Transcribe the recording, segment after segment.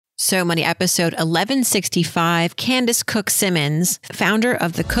So Money episode 1165, Candace Cook Simmons, founder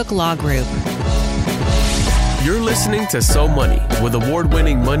of the Cook Law Group. You're listening to So Money with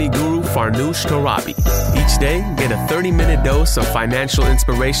award-winning money guru Farnoosh Torabi. Each day, get a 30-minute dose of financial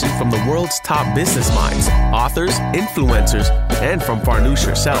inspiration from the world's top business minds, authors, influencers, and from Farnoosh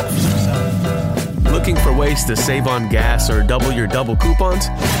herself. Looking for ways to save on gas or double your double coupons?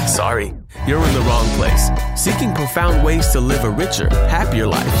 Sorry, you're in the wrong place. Seeking profound ways to live a richer, happier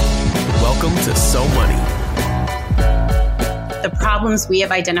life. Welcome to So Money. The problems we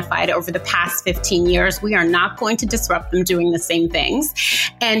have identified over the past 15 years, we are not going to disrupt them doing the same things.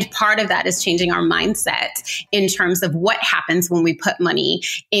 And part of that is changing our mindset in terms of what happens when we put money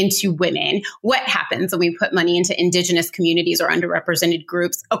into women, what happens when we put money into indigenous communities or underrepresented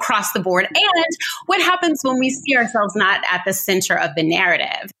groups across the board, and what happens when we see ourselves not at the center of the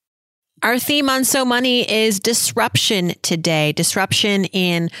narrative. Our theme on So Money is disruption today. Disruption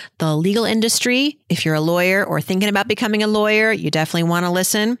in the legal industry. If you're a lawyer or thinking about becoming a lawyer, you definitely want to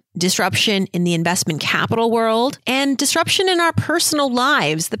listen. Disruption in the investment capital world and disruption in our personal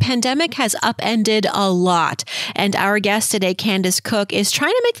lives. The pandemic has upended a lot. And our guest today, Candace Cook, is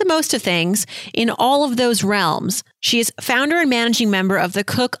trying to make the most of things in all of those realms. She is founder and managing member of the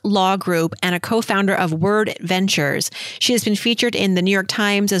Cook Law Group and a co-founder of Word Ventures. She has been featured in the New York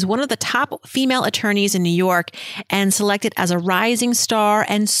Times as one of the top female attorneys in New York and selected as a rising star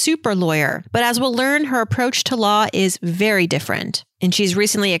and super lawyer. But as we'll learn, her approach to law is very different. And she's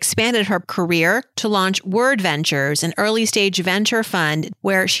recently expanded her career to launch Word Ventures, an early stage venture fund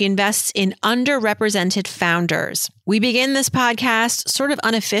where she invests in underrepresented founders. We begin this podcast sort of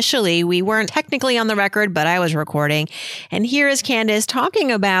unofficially. We weren't technically on the record, but I was recording. And here is Candace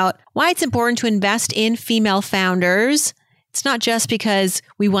talking about why it's important to invest in female founders. It's not just because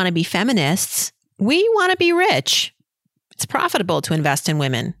we want to be feminists. We want to be rich. It's profitable to invest in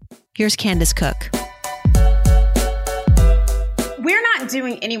women. Here's Candace Cook. We're not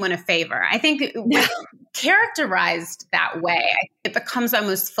doing anyone a favor. I think we're characterized that way. It becomes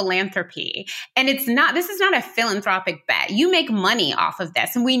almost philanthropy. And this is not a philanthropic bet. You make money off of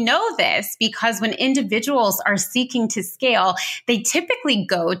this. And we know this because when individuals are seeking to scale, they typically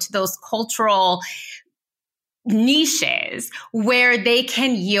go to those cultural niches where they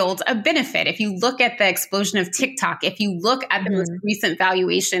can yield a benefit. If you look at the explosion of TikTok, if you look at the most recent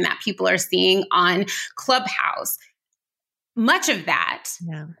valuation that people are seeing on Clubhouse, much of that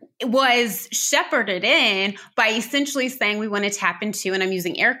was shepherded in by essentially saying we want to tap into, and I'm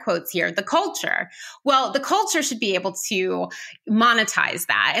using air quotes here, the culture. Well, the culture should be able to monetize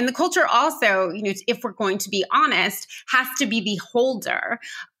that. And the culture also, if we're going to be honest, has to be the holder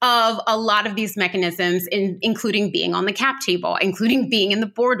of a lot of these mechanisms, including being on the cap table, including being in the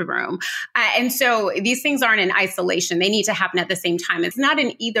boardroom. And so these things aren't in isolation. They need to happen at the same time. It's not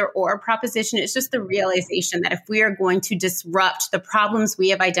an either or proposition. It's just the realization that if we are going to disrupt the problems we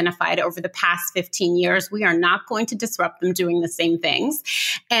have identified over the past 15 years, we are not going to disrupt them doing the same things.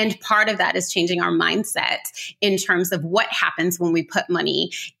 And part of that is changing our mindset in terms of what happens when we put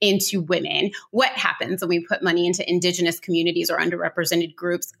money into women, what happens when we put money into indigenous communities or underrepresented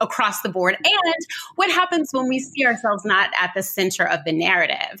groups across the board, and what happens when we see ourselves not at the center of the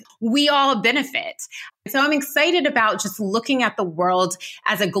narrative. We all benefit. So I'm excited about just looking at the world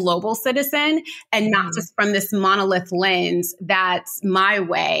as a global citizen and not just from this monolith lens that's my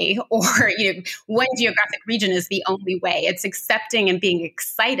way or one geographic region is the only way. It's accepting and being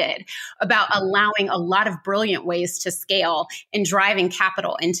excited about allowing a lot of brilliant ways to scale and driving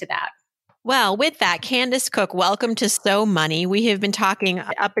capital into that. Well, with that, Candace Cook, welcome to So Money. We have been talking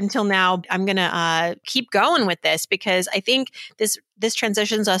up until now. I'm going to keep going with this because I think this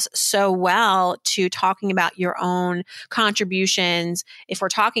transitions us so well to talking about your own contributions. If we're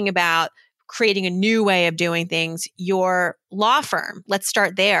talking about creating a new way of doing things, your law firm, let's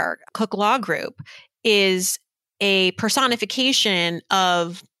start there. Cook Law Group is a personification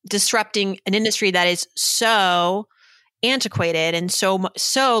of disrupting an industry that is so antiquated and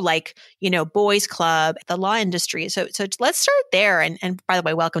so like, boys club, the law industry. So let's start there. And by the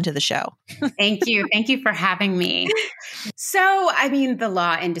way, welcome to the show. Thank you. Thank you for having me. So, the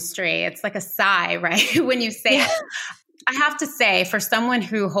law industry, it's like a sigh, right? When you say it. I have to say, for someone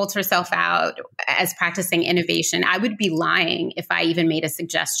who holds herself out as practicing innovation, I would be lying if I even made a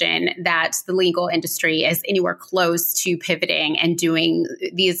suggestion that the legal industry is anywhere close to pivoting and doing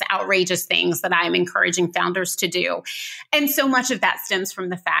these outrageous things that I'm encouraging founders to do. And so much of that stems from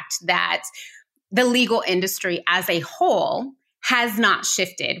the fact that the legal industry as a whole has not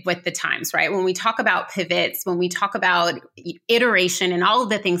shifted with the times, right? When we talk about pivots, when we talk about iteration and all of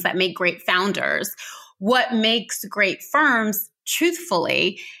the things that make great founders, what makes great firms,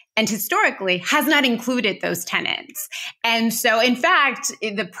 truthfully, and historically has not included those tenants. And so, in fact,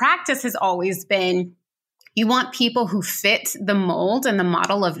 the practice has always been you want people who fit the mold and the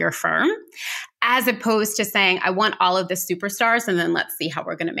model of your firm, as opposed to saying, I want all of the superstars and then let's see how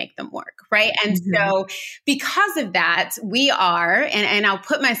we're going to make them work, right? And so because of that, we are, and I'll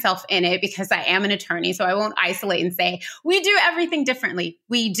put myself in it because I am an attorney, so I won't isolate and say, we do everything differently.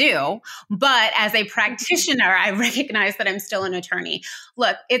 We do. But as a practitioner, I recognize that I'm still an attorney.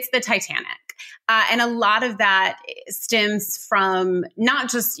 Look, it's the Titanic. And a lot of that stems from not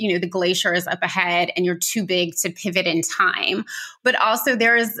just, the glacier is up ahead and you're too big to pivot in time, but also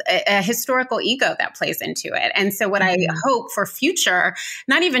there is a historical ego that plays into it. And so what I hope for future,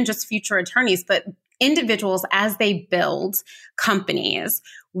 not even just future attorneys, but individuals as they build companies,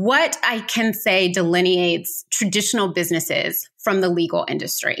 what I can say delineates traditional businesses from the legal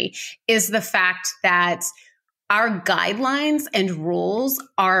industry is the fact that our guidelines and rules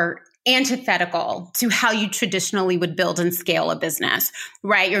are antithetical to how you traditionally would build and scale a business,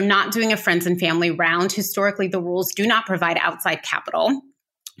 right? You're not doing a friends and family round. Historically, the rules do not provide outside capital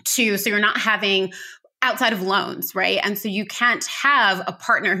so you're not having outside of loans, right? And so you can't have a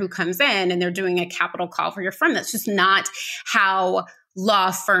partner who comes in and they're doing a capital call for your firm. That's just not how law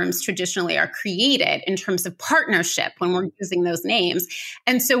firms traditionally are created in terms of partnership when we're using those names.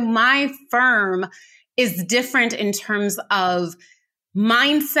 And so my firm is different in terms of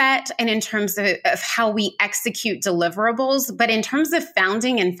mindset and in terms of how we execute deliverables. But in terms of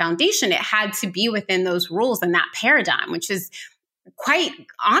founding and foundation, it had to be within those rules and that paradigm, which is quite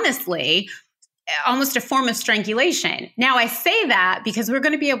honestly almost a form of strangulation. Now, I say that because we're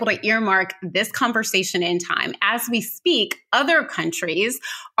going to be able to earmark this conversation in time. As we speak, other countries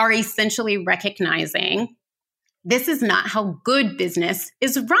are essentially recognizing this is not how good business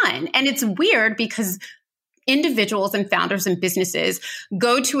is run. And it's weird because individuals and founders and businesses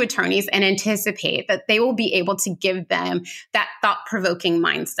go to attorneys and anticipate that they will be able to give them that thought-provoking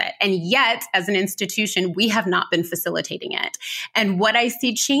mindset. And yet, as an institution, we have not been facilitating it. And what I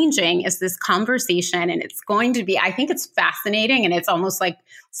see changing is this conversation, and it's going to be, I think it's fascinating, and it's almost like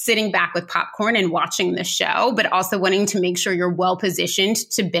sitting back with popcorn and watching the show, but also wanting to make sure you're well-positioned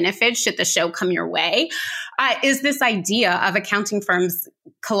to benefit should the show come your way, is this idea of accounting firms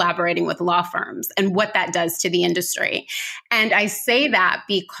collaborating with law firms and what that does to the industry. And I say that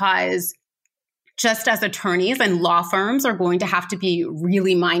because just as attorneys and law firms are going to have to be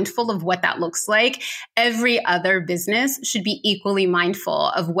really mindful of what that looks like, every other business should be equally mindful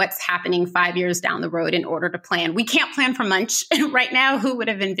of what's happening 5 years down the road in order to plan. We can't plan for much right now. Who would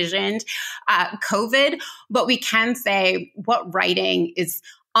have envisioned COVID? But we can say what writing is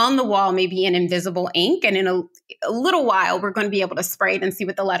on the wall, maybe in invisible ink. And in a little while, we're going to be able to spray it and see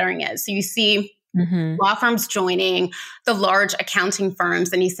what the lettering is. So you see law firms joining the large accounting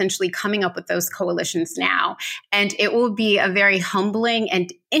firms and essentially coming up with those coalitions now. And it will be a very humbling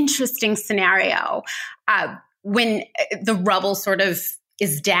and interesting scenario when the rubble sort of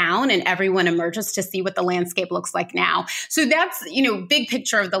is down and everyone emerges to see what the landscape looks like now. So that's, big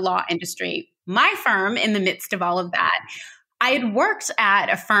picture of the law industry. My firm, in the midst of all of that, I had worked at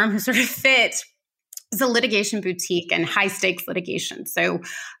a firm who sort of fit as a litigation boutique and high stakes litigation. So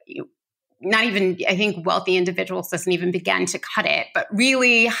not even, I think wealthy individuals doesn't even begin to cut it, but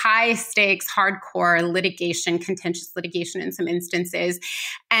really high stakes, hardcore litigation, contentious litigation in some instances.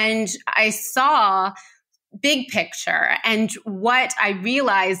 And I saw big picture. And what I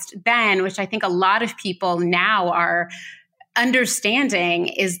realized then, which I think a lot of people now are understanding,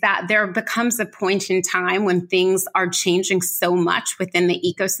 is that there becomes a point in time when things are changing so much within the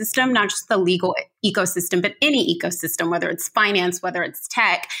ecosystem, not just the legal ecosystem, but any ecosystem, whether it's finance, whether it's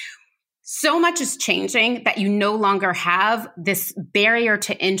tech. So much is changing that you no longer have this barrier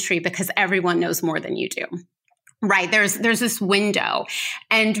to entry because everyone knows more than you do, right? There's this window.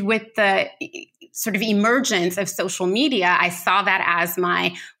 And with the sort of emergence of social media, I saw that as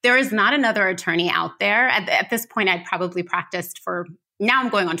there is not another attorney out there. At this point, I'd probably practiced for, now I'm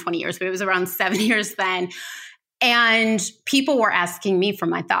going on 20 years, but it was around 7 years then. And people were asking me for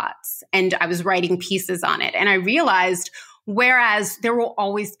my thoughts, and I was writing pieces on it. And I realized, whereas there will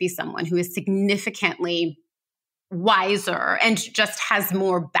always be someone who is significantly wiser and just has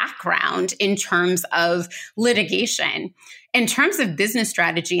more background in terms of litigation, in terms of business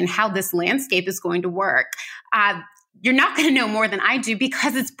strategy and how this landscape is going to work, you're not going to know more than I do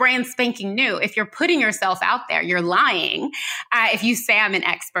because it's brand spanking new. If you're putting yourself out there, you're lying if you say I'm an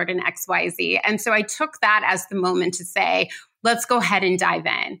expert in XYZ. And so I took that as the moment to say, let's go ahead and dive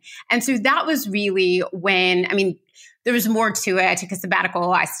in. And so that was really when, there was more to it. I took a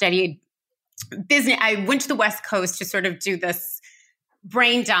sabbatical. I studied business. I went to the West Coast to sort of do this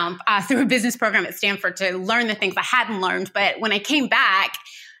brain dump through a business program at Stanford to learn the things I hadn't learned. But when I came back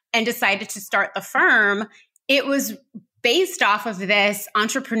and decided to start the firm, it was based off of this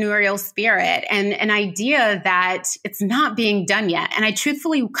entrepreneurial spirit and an idea that it's not being done yet. And I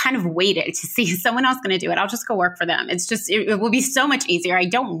truthfully kind of waited to see if someone else going to do it. I'll just go work for them. It's just, it will be so much easier. I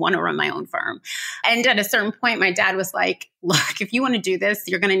don't want to run my own firm. And at a certain point, my dad was like, look, if you want to do this,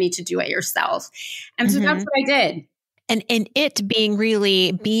 you're going to need to do it yourself. And so that's what I did. And it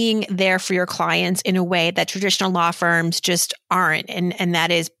being there for your clients in a way that traditional law firms just aren't. And that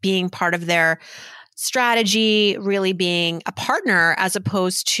is being part of their strategy, really being a partner as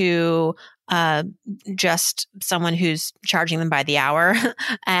opposed to just someone who's charging them by the hour.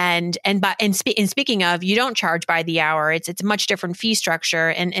 And speaking of, you don't charge by the hour. It's a much different fee structure.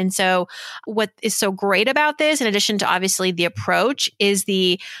 And so what is so great about this, in addition to obviously the approach, is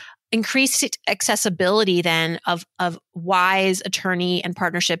the increased accessibility then of wise attorney and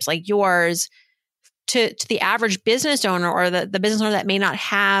partnerships like yours to the average business owner or the business owner that may not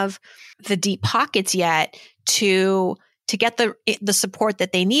have the deep pockets yet to get the support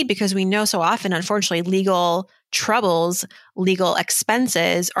that they need, because we know so often, unfortunately, legal troubles, legal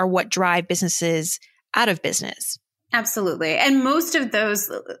expenses are what drive businesses out of business. Absolutely. And most of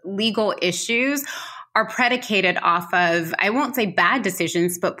those legal issues are predicated off of, I won't say bad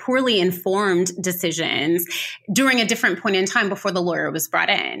decisions, but poorly informed decisions during a different point in time before the lawyer was brought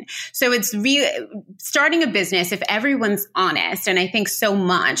in. So it's really starting a business, if everyone's honest, and I think so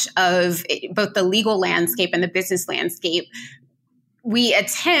much of both the legal landscape and the business landscape, we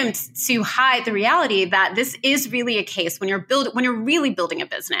attempt to hide the reality that this is really a case when you're really building a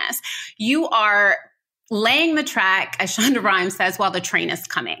business, you are laying the track, as Shonda Rhimes says, while the train is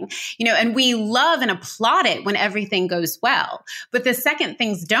coming, and we love and applaud it when everything goes well. But the second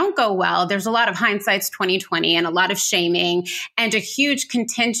things don't go well, there's a lot of hindsight's 2020 and a lot of shaming and a huge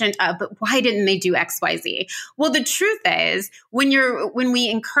contingent of, but why didn't they do X, Y, Z? Well, the truth is when we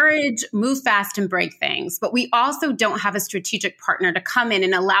encourage move fast and break things, but we also don't have a strategic partner to come in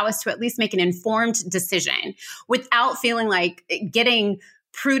and allow us to at least make an informed decision without feeling like getting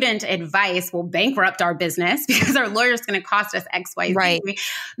prudent advice will bankrupt our business because our lawyer is going to cost us X, Y, Z. Right.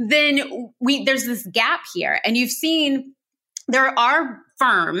 Then there's this gap here. And you've seen there are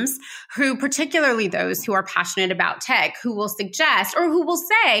firms who, particularly those who are passionate about tech, who will suggest or who will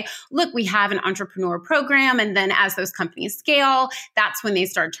say, look, we have an entrepreneur program. And then as those companies scale, that's when they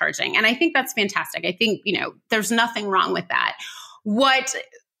start charging. And I think that's fantastic. I think, there's nothing wrong with that. What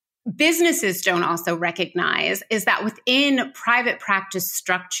businesses don't also recognize is that within private practice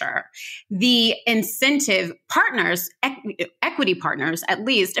structure, the incentive partners, equity partners, at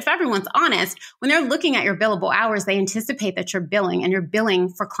least, if everyone's honest, when they're looking at your billable hours, they anticipate that you're billing and you're billing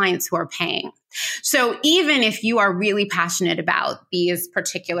for clients who are paying. So even if you are really passionate about these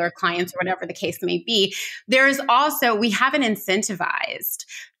particular clients or whatever the case may be, we haven't incentivized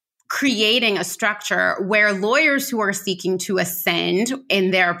creating a structure where lawyers who are seeking to ascend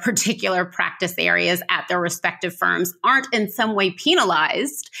in their particular practice areas at their respective firms aren't in some way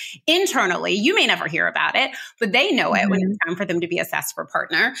penalized internally. You may never hear about it, but they know it when it's time for them to be assessed for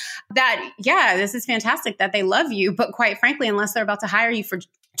partner. That, this is fantastic that they love you, but quite frankly, unless they're about to hire you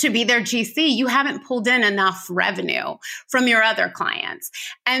to be their GC, you haven't pulled in enough revenue from your other clients.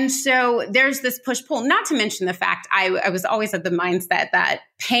 And so there's this push-pull, not to mention the fact I was always of the mindset that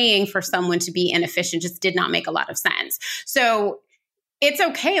paying for someone to be inefficient just did not make a lot of sense. So it's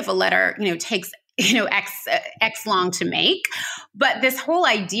okay if a letter, takes X long to make. But this whole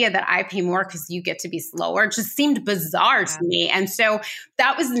idea that I pay more because you get to be slower just seemed bizarre to me. And so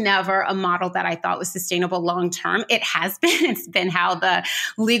that was never a model that I thought was sustainable long term. It has been. It's been how the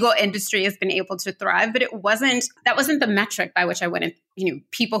legal industry has been able to thrive. But that wasn't the metric by which I wanted,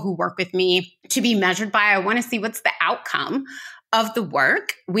 people who work with me to be measured by. I want to see what's the outcome of the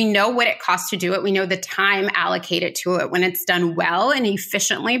work. We know what it costs to do it. We know the time allocated to it when it's done well and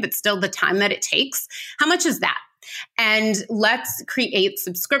efficiently, but still the time that it takes. How much is that? And let's create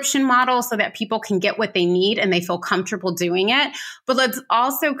subscription models so that people can get what they need and they feel comfortable doing it. But let's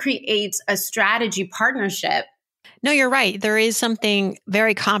also create a strategy partnership. No, you're right. There is something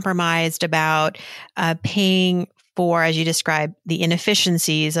very compromised about paying for, as you described, the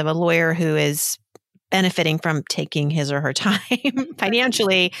inefficiencies of a lawyer who is benefiting from taking his or her time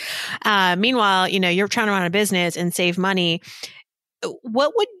financially. Meanwhile, you're trying to run a business and save money.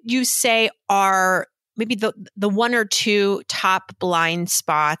 What would you say are maybe the one or two top blind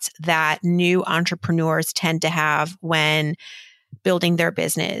spots that new entrepreneurs tend to have when building their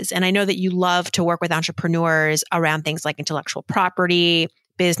business? And I know that you love to work with entrepreneurs around things like intellectual property,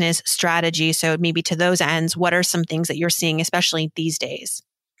 business strategy. So maybe to those ends, what are some things that you're seeing, especially these days?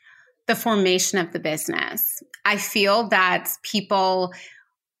 The formation of the business. I feel that people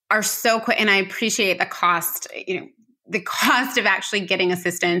are so quick, and I appreciate the cost, the cost of actually getting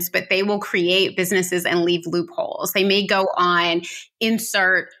assistance, but they will create businesses and leave loopholes. They may go on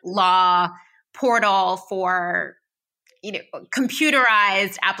insert law portal for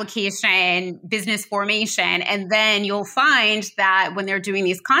computerized application, business formation. And then you'll find that when they're doing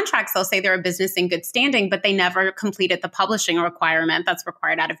these contracts, they'll say they're a business in good standing, but they never completed the publishing requirement that's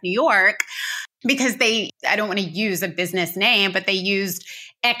required out of New York because I don't want to use a business name, but they used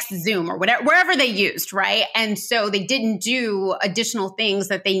XZoom or whatever, wherever they used, right? And so they didn't do additional things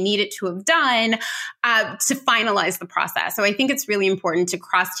that they needed to have done to finalize the process. So I think it's really important to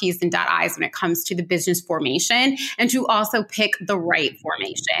cross T's and dot I's when it comes to the business formation and to also pick the right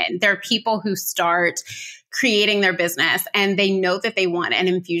formation. There are people who start creating their business and they know that they want an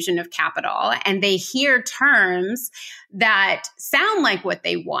infusion of capital and they hear terms that sound like what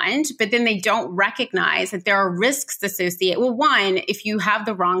they want, but then they don't recognize that there are risks associated. Well, one, if you have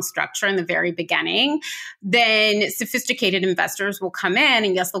the wrong structure in the very beginning, then sophisticated investors will come in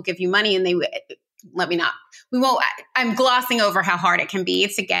and yes, they'll give you money and I'm glossing over how hard it can be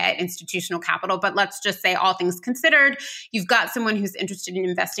to get institutional capital, but let's just say all things considered, you've got someone who's interested in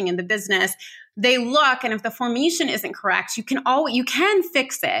investing in the business. They look, and if the formation isn't correct, you can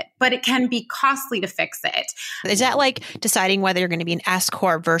fix it, but it can be costly to fix it. Is that like deciding whether you're going to be an S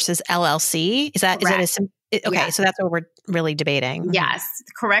Corp versus LLC? Is that okay? Yes. So that's what we're really debating. Yes,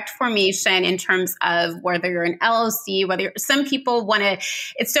 correct formation in terms of whether you're an LLC, some people want to.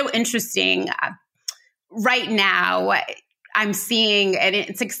 It's so interesting. Right now, I'm seeing, and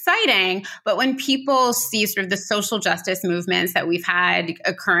it's exciting, but when people see sort of the social justice movements that we've had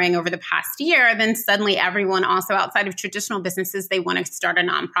occurring over the past year, then suddenly everyone also outside of traditional businesses, they want to start a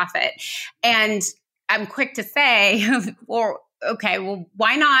nonprofit. And I'm quick to say, okay, well,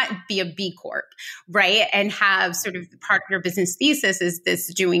 why not be a B Corp, right? And have sort of part of your business thesis is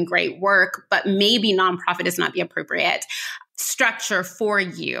this doing great work, but maybe nonprofit is not the appropriate structure for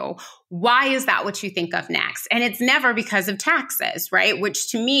you. Why is that what you think of next? And it's never because of taxes, right? Which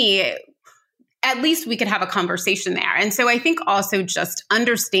to me, at least we could have a conversation there. And so I think also just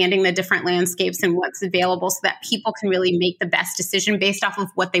understanding the different landscapes and what's available so that people can really make the best decision based off of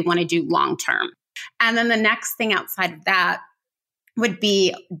what they want to do long term. And then the next thing outside of that would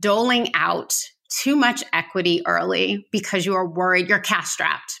be doling out too much equity early because you are worried you're cash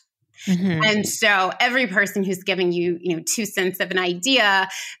strapped. Mm-hmm. And so every person who's giving you, 2 cents of an idea,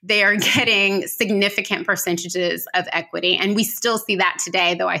 they are getting significant percentages of equity. And we still see that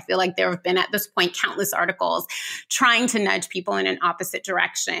today, though I feel like there have been at this point countless articles trying to nudge people in an opposite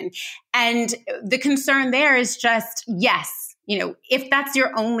direction. And the concern there is just, yes, if that's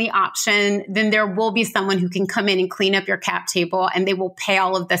your only option, then there will be someone who can come in and clean up your cap table and they will pay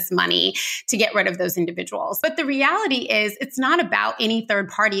all of this money to get rid of those individuals. But the reality is it's not about any third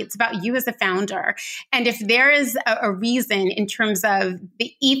party. It's about you as a founder. And if there is a reason in terms of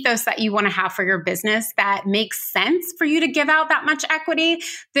the ethos that you want to have for your business that makes sense for you to give out that much equity,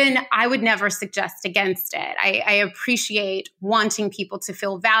 then I would never suggest against it. I appreciate wanting people to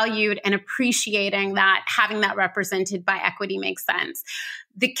feel valued and appreciating that having that represented by equity makes sense.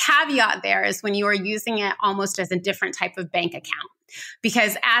 The caveat there is when you are using it almost as a different type of bank account.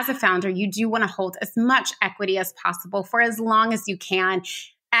 Because as a founder, you do want to hold as much equity as possible for as long as you can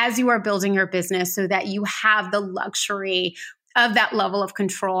as you are building your business so that you have the luxury of that level of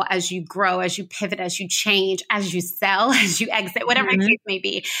control as you grow, as you pivot, as you change, as you sell, as you exit, whatever the case may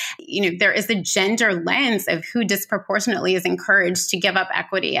be. There is a gender lens of who disproportionately is encouraged to give up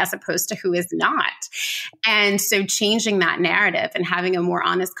equity as opposed to who is not. And so changing that narrative and having a more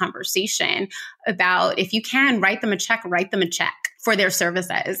honest conversation about, if you can, write them a check for their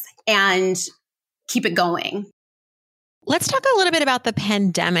services and keep it going. Let's talk a little bit about the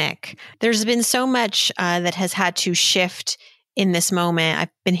pandemic. There's been so much that has had to shift in this moment. I've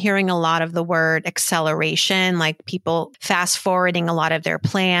been hearing a lot of the word acceleration, like people fast forwarding a lot of their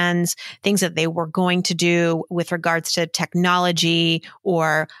plans, things that they were going to do with regards to technology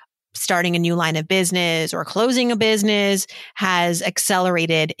or starting a new line of business or closing a business has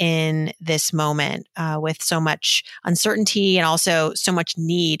accelerated in this moment with so much uncertainty and also so much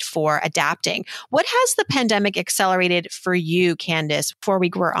need for adapting. What has the pandemic accelerated for you, Candace? Before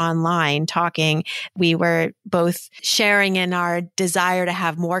we were online talking, we were both sharing in our desire to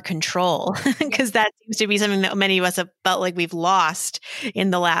have more control because that seems to be something that many of us have felt like we've lost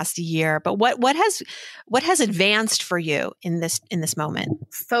in the last year. But what has advanced for you in this moment?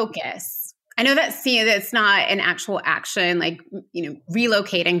 Focus. I know that's not an actual action, like,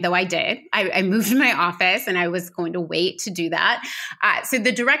 relocating, though I did. I moved my office and I was going to wait to do that. So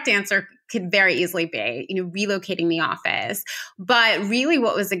the direct answer could very easily be, relocating the office. But really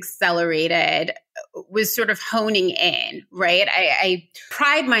what was accelerated was sort of honing in, right? I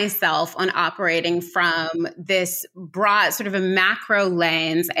pride myself on operating from this broad sort of a macro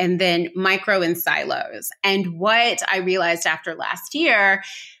lens and then micro and silos. And what I realized after last year,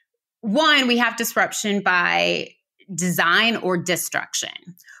 one, we have disruption by design or destruction.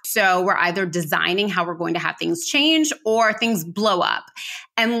 So we're either designing how we're going to have things change or things blow up.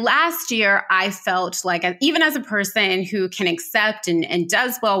 And last year, I felt like, even as a person who can accept and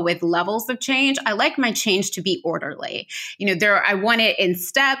does well with levels of change, I like my change to be orderly. I want it in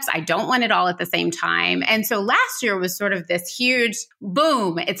steps. I don't want it all at the same time. And so last year was sort of this huge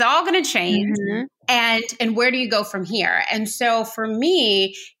boom. It's all going to change. Mm-hmm. And where do you go from here? And so for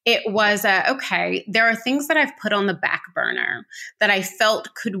me, it was okay, there are things that I've put on the back burner that I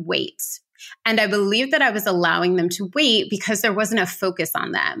felt could wait. And I believe that I was allowing them to wait because there wasn't a focus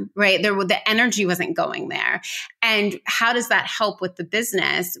on them, right? The energy wasn't going there. And how does that help with the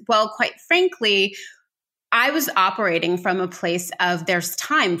business? Well, quite frankly, I was operating from a place of there's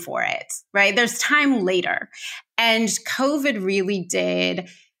time for it, right? There's time later. And COVID really did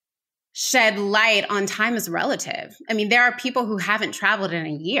shed light on time is relative. I mean, there are people who haven't traveled in a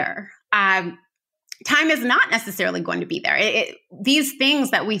year. Time is not necessarily going to be there. These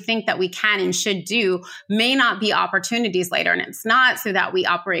things that we think that we can and should do may not be opportunities later. And it's not so that we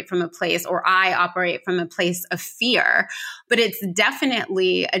operate from a place, or I operate from a place of fear, but it's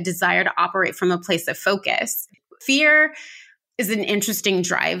definitely a desire to operate from a place of focus. Fear is an interesting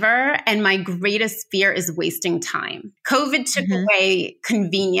driver, and my greatest fear is wasting time. COVID took away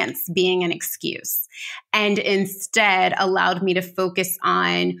convenience being an excuse and instead allowed me to focus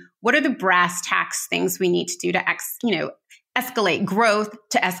on what are the brass tacks things we need to do to escalate growth,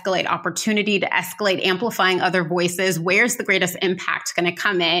 to escalate opportunity, to escalate amplifying other voices. Where's the greatest impact going to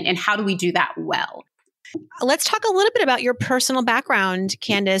come in, and how do we do that well? Let's talk a little bit about your personal background,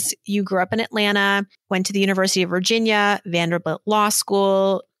 Candace. You grew up in Atlanta, went to the University of Virginia, Vanderbilt Law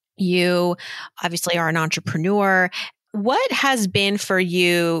School. You obviously are an entrepreneur. What has been for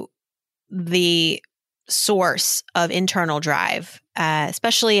you the source of internal drive,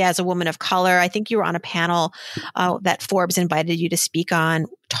 especially as a woman of color? I think you were on a panel that Forbes invited you to speak on,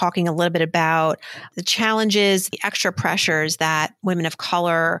 talking a little bit about the challenges, the extra pressures that women of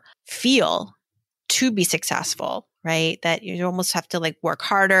color feel to be successful, right? That you almost have to work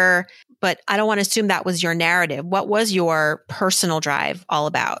harder. But I don't want to assume that was your narrative. What was your personal drive all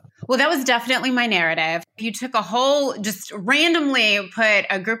about? Well, that was definitely my narrative. You took just randomly put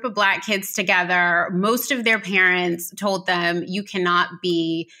a group of Black kids together. Most of their parents told them, you cannot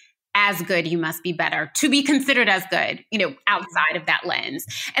be as good, you must be better to be considered as good, outside of that lens.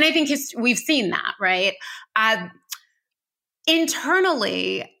 And I think we've seen that, right?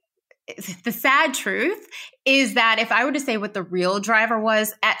 Internally, the sad truth is that if I were to say what the real driver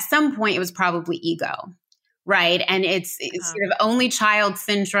was, at some point it was probably ego, right? And it's sort of only child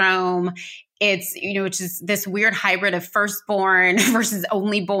syndrome. It's, which is this weird hybrid of firstborn versus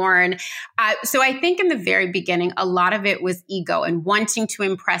only born. So I think in the very beginning, a lot of it was ego and wanting to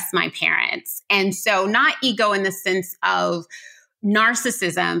impress my parents. And so not ego in the sense of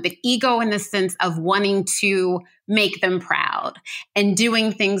narcissism, but ego in the sense of wanting to make them proud and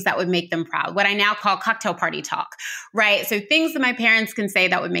doing things that would make them proud. What I now call cocktail party talk, right? So things that my parents can say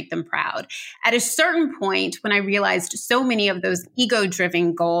that would make them proud. At a certain point, when I realized so many of those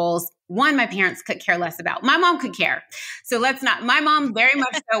ego-driven goals, one, my parents could care less about. My mom could care. So my mom very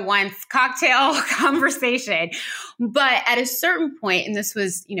much so wants cocktail conversation. But at a certain point, and this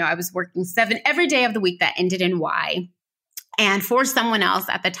was, I was working 7 every day of the week that ended in Y. And for someone else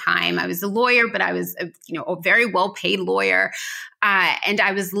at the time, I was a lawyer, but I was, a very well-paid lawyer. And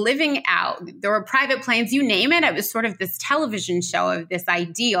I was living out, there were private planes, you name it. It was sort of this television show of this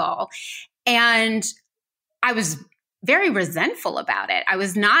ideal. And I was very resentful about it. I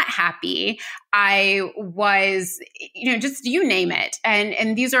was not happy. I was, just you name it.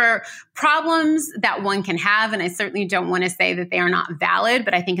 And these are problems that one can have. And I certainly don't want to say that they are not valid,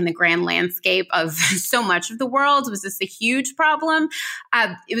 but I think in the grand landscape of so much of the world, was this a huge problem?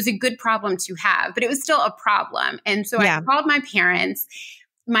 It was a good problem to have, but it was still a problem. And so I called my parents,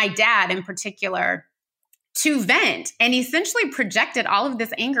 my dad in particular, to vent and essentially projected all of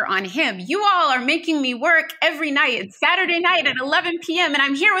this anger on him. You all are making me work every night. It's Saturday night at 11 p.m. and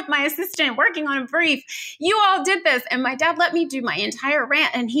I'm here with my assistant working on a brief. You all did this. And my dad let me do my entire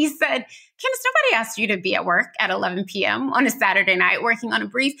rant. And he said, Candace, nobody asked you to be at work at 11 p.m. on a Saturday night working on a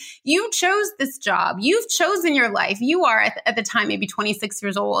brief. You chose this job. You've chosen your life. You are at the time, maybe 26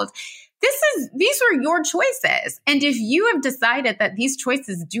 years old. These were your choices. And if you have decided that these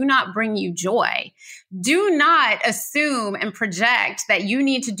choices do not bring you joy, do not assume and project that you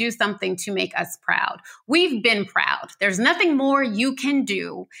need to do something to make us proud. We've been proud. There's nothing more you can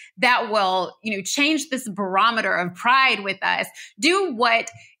do that will, change this barometer of pride with us. Do what,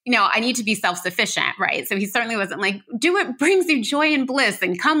 I need to be self-sufficient, right? So he certainly wasn't like, do what brings you joy and bliss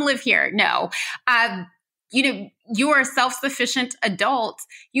and come live here. No. You are a self-sufficient adult.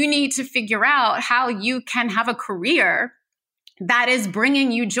 You need to figure out how you can have a career that is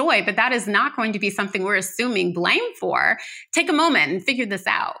bringing you joy, but that is not going to be something we're assuming blame for. Take a moment and figure this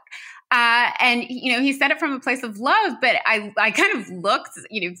out. And he said it from a place of love, but I kind of looked,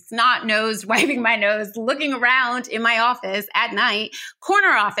 snot-nosed, wiping my nose, looking around in my office at night,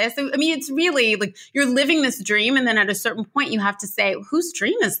 corner office. I mean, it's really like you're living this dream. And then at a certain point, you have to say, whose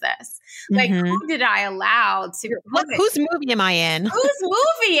dream is this? Like, who did I allow to? Whose movie am I in? Whose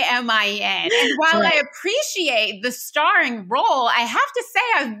movie am I in? And while I appreciate the starring role, I have to say,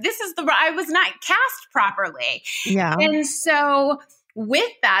 I was not cast properly. Yeah. And so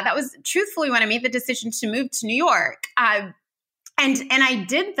with that was truthfully when I made the decision to move to New York. And I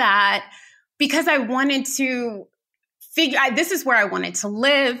did that because I wanted to this is where I wanted to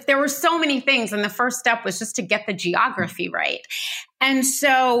live. There were so many things. And the first step was just to get the geography right. And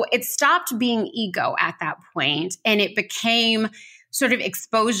so it stopped being ego at that point, and it became sort of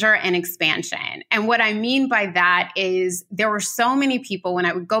exposure and expansion. And what I mean by that is there were so many people when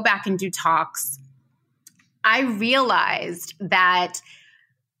I would go back and do talks, I realized that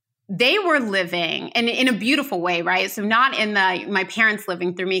they were living in a beautiful way, right? So not in my parents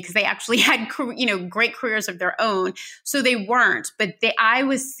living through me, because they actually had, great careers of their own. So they weren't, but I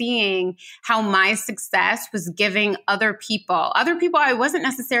was seeing how my success was giving other people I wasn't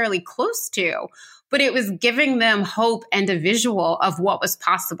necessarily close to, but it was giving them hope and a visual of what was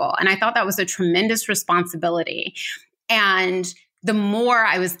possible. And I thought that was a tremendous responsibility. And the more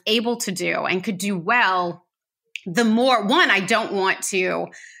I was able to do and could do well, the more, I don't want to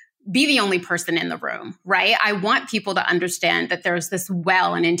be the only person in the room, right? I want people to understand that there's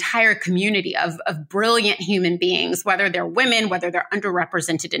an entire community of brilliant human beings, whether they're women, whether they're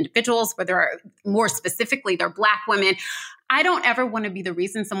underrepresented individuals, whether more specifically they're Black women. I don't ever want to be the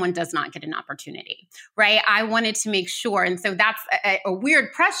reason someone does not get an opportunity, right? I wanted to make sure. And so that's a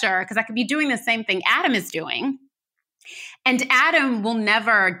weird pressure, because I could be doing the same thing Adam is doing. And Adam will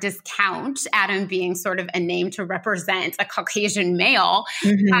never discount, Adam being sort of a name to represent a Caucasian male.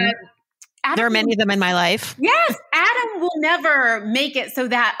 Mm-hmm. There are many of them in my life. Yes. Adam will never make it so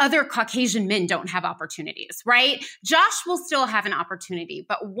that other Caucasian men don't have opportunities, right? Josh will still have an opportunity,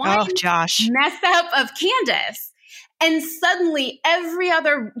 but one mess up of Candace, and suddenly every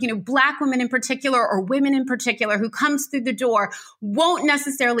other, Black woman in particular or women in particular who comes through the door won't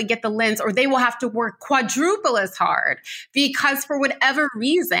necessarily get the lens, or they will have to work quadruple as hard because for whatever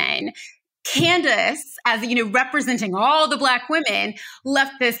reason, Candace, as representing all the Black women,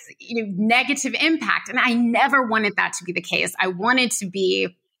 left this negative impact. And I never wanted that to be the case. I wanted to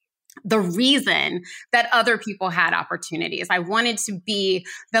be the reason that other people had opportunities. I wanted to be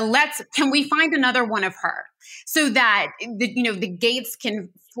can we find another one of her so that the gates can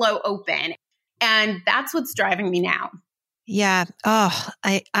flow open. And that's what's driving me now. Yeah. Oh,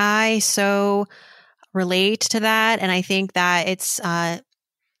 I so relate to that. And I think that it's a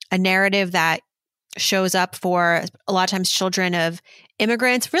narrative that shows up for a lot of times children of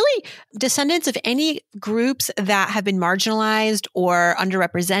immigrants, really descendants of any groups that have been marginalized or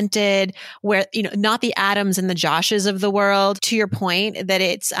underrepresented, where, not the Adams and the Joshes of the world. To your point that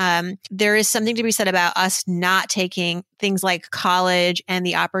it's, there is something to be said about us not taking things like college and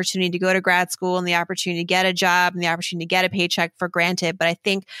the opportunity to go to grad school and the opportunity to get a job and the opportunity to get a paycheck for granted. But I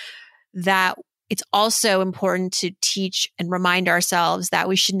think that it's also important to teach and remind ourselves that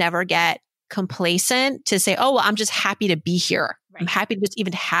we should never get complacent to say, oh, well, I'm just happy to be here. Right. I'm happy to just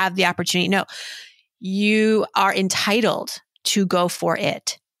even have the opportunity. No, you are entitled to go for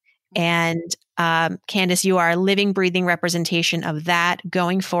it. And Candace, you are a living, breathing representation of that,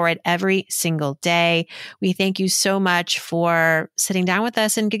 going for it every single day. We thank you so much for sitting down with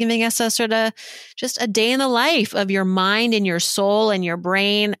us and giving us a sort of just a day in the life of your mind and your soul and your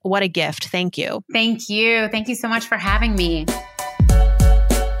brain. What a gift. Thank you. Thank you. Thank you so much for having me.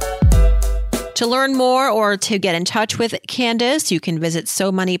 To learn more or to get in touch with Candace, you can visit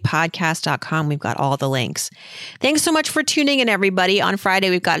SoMoneyPodcast.com. We've got all the links. Thanks so much for tuning in, everybody. On Friday,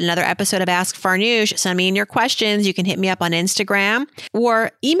 we've got another episode of Ask Farnoosh. Send me in your questions. You can hit me up on Instagram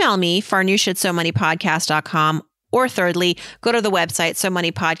or email me, farnoosh@SoMoneyPodcast.com. Or thirdly, go to the website, So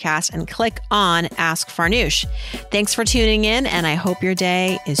Money Podcast, and click on Ask Farnoosh. Thanks for tuning in, and I hope your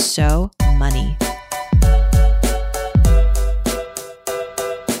day is so money.